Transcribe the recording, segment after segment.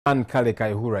man Kale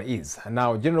Kayihura is.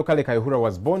 Now, General Kale Kayihura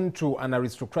was born to an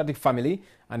aristocratic family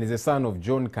and is the son of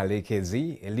John Kale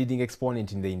Kayihura, a leading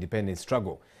exponent in the independence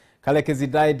struggle. Kale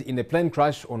Kayihura died in a plane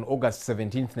crash on August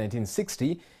 17,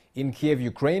 1960 in Kiev,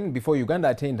 Ukraine, before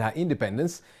Uganda attained her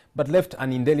independence, but left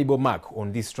an indelible mark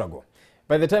on this struggle.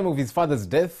 By the time of his father's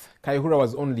death, Kayihura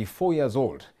was only 4 years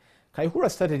old.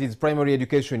 Kayihura started his primary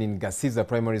education in Gasiza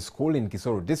Primary School in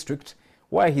Kisoro District,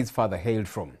 where his father hailed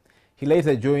from. He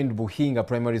later joined Buhinga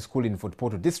Primary School in Fort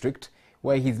Portal District,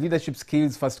 where his leadership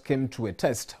skills first came to a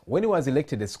test when he was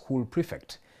elected a school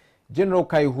prefect. General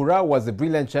Kayihura was a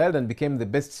brilliant child and became the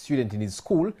best student in his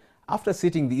school after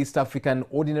sitting the East African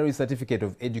Ordinary Certificate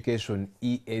of Education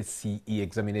EACE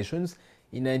examinations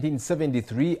in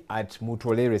 1973 at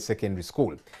Mutolere Secondary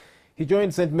School. He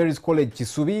joined St. Mary's College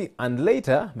Kisubi and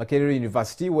later Makerere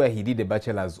University, where he did a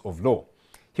Bachelor's of Law.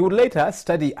 He would later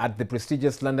study at the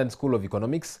prestigious London School of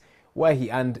Economics, where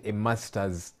he earned a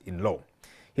Master's in Law.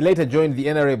 He later joined the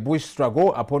NRA Bush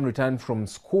struggle upon return from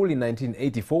school in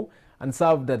 1984 and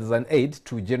served as an aide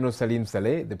to General Salim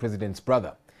Saleh, the president's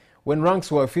brother. When ranks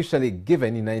were officially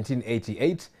given in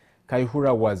 1988,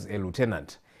 Kayihura was a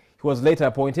lieutenant. He was later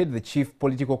appointed the chief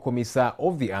political commissar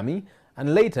of the army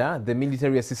and later the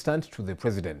military assistant to the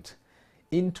president.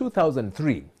 In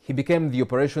 2003, he became the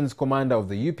operations commander of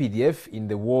the UPDF in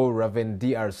the war-ravaged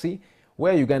DRC,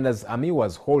 where Uganda's army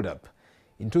was holed up.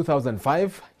 In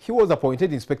 2005, he was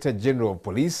appointed Inspector General of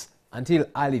Police until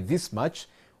early this March,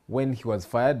 when he was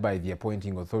fired by the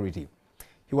appointing authority.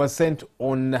 He was sent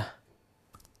on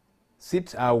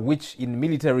sit, which in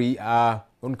military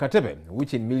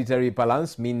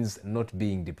parlance means not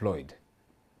being deployed.